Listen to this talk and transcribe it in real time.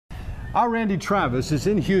Our Randy Travis is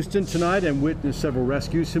in Houston tonight and witnessed several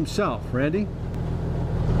rescues himself. Randy?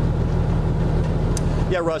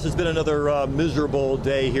 Yeah, Russ, it's been another miserable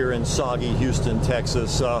day here in soggy Houston,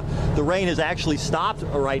 Texas. The rain has actually stopped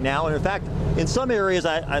right now, and in fact, in some areas,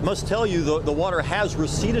 I must tell you, the water has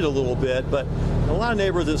receded a little bit, but in a lot of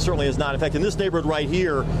neighborhoods it certainly is not. In fact, in this neighborhood right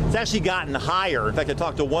here, it's actually gotten higher. In fact, I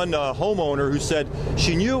talked to one homeowner who said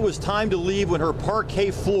she knew it was time to leave when her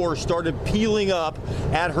parquet floor started peeling up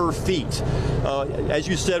at her feet. As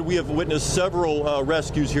you said, we have witnessed several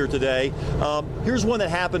rescues here today. Here's one that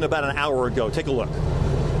happened about an hour ago. Take a look.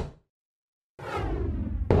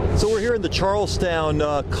 So we're here in the Charlestown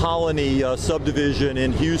Colony subdivision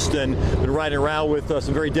in Houston. Been riding around with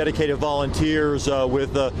some very dedicated volunteers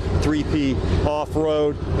with 3P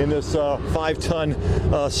Off-Road in this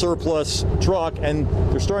 5-ton surplus truck, and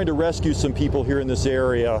they're starting to rescue some people here in this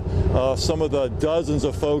area. Some of the dozens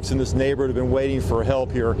of folks in this neighborhood have been waiting for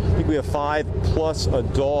help here. I think we have 5 plus a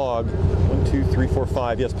dog. 1, 2, 3, 4,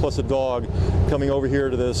 5. Yes, plus a dog coming over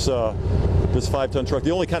here to this 5-ton truck.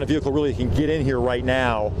 The only kind of vehicle really can get in here right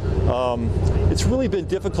now. It's really been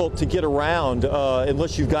difficult to get around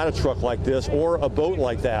unless you've got a truck like this or a boat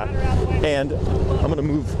like that. And I'm going to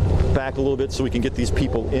move back a little bit so we can get these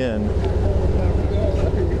people in.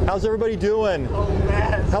 How's everybody doing?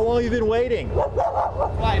 How long have you been waiting?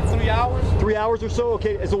 Like 3 hours. 3 hours or so?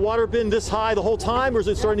 Okay, has the water been this high the whole time, or is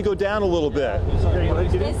it starting to go down a little bit?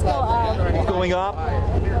 It's Going up?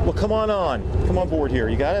 Well, come on board here.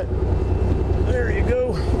 You got it? There you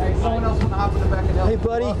go. Hey, someone else want to hop in the back of the Hey,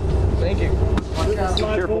 buddy. Thank you.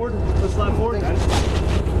 Slide forward. Let's slide forward. All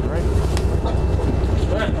right.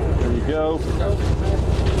 There you go.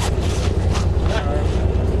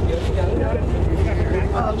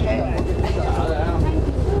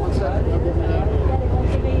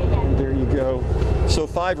 There you go. So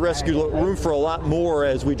 5 rescue, room for a lot more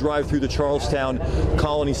as we drive through the Charlestown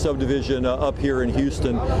Colony subdivision up here in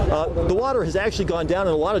Houston. The water has actually gone down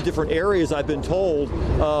in a lot of different areas, I've been told,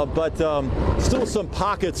 but still some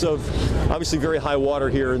pockets of obviously very high water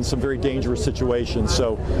here in some very dangerous situations.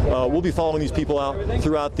 So we'll be following these people out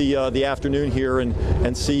throughout the afternoon here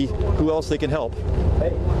and see who else they can help.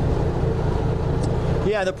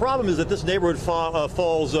 Yeah, the problem is that this neighborhood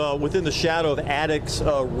falls within the shadow of Addicks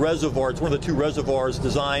Reservoir. It's one of the 2 reservoirs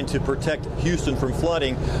designed to protect Houston from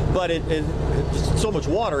flooding, but it's so much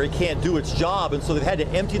water it can't do its job, and so they've had to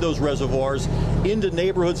empty those reservoirs into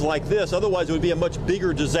neighborhoods like this. Otherwise, it would be a much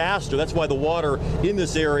bigger disaster. That's why the water in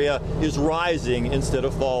this area is rising instead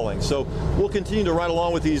of falling. So we'll continue to ride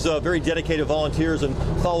along with these very dedicated volunteers and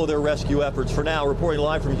follow their rescue efforts. For now, reporting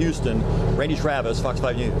live from Houston, Randy Travis, Fox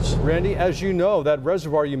 5 News. Randy, as you know, that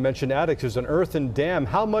reservoir you mentioned, Addicks, is an earthen dam.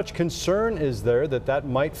 How much concern is there that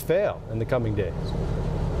might fail in the coming days?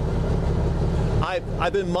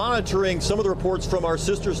 I've been monitoring some of the reports from our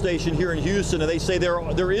sister station here in Houston, and they say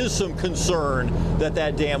there is some concern that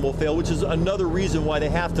dam will fail, which is another reason why they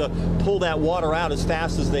have to pull that water out as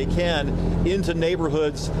fast as they can into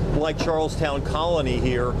neighborhoods like Charlestown Colony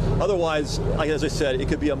here. Otherwise, as I said, it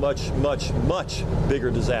could be a much, much, much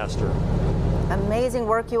bigger disaster. Amazing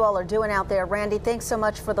work you all are doing out there. Randy, thanks so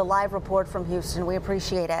much for the live report from Houston. We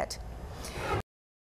appreciate it.